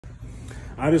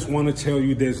I just want to tell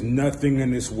you there's nothing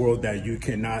in this world that you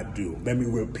cannot do. Let me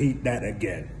repeat that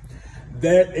again.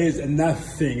 There is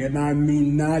nothing, and I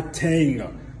mean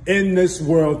nothing, in this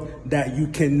world that you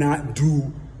cannot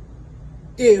do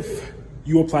if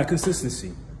you apply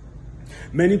consistency.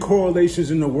 Many correlations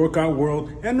in the workout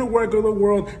world and the regular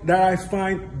world that I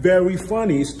find very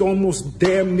funny. It's almost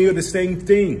damn near the same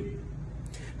thing.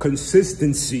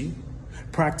 Consistency.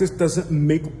 Practice doesn't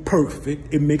make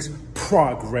perfect, it makes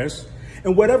progress.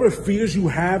 And whatever fears you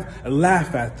have,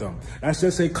 laugh at them. That's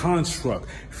just a construct.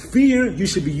 Fear, you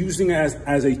should be using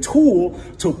as a tool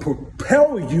to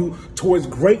propel you towards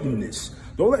greatness.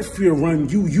 Don't let fear run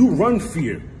you, you run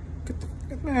fear.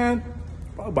 Man,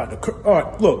 all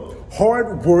right, look,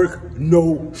 hard work,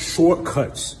 no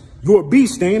shortcuts. You're a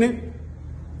beast, ain't it?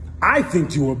 I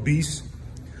think you're a beast.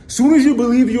 Soon as you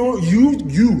believe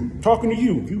you, talking to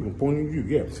you, I'm pointing to you,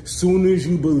 yeah. Soon as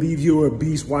you believe you're a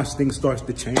beast, watch things start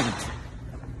to change.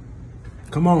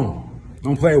 Come on,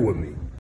 don't play with me.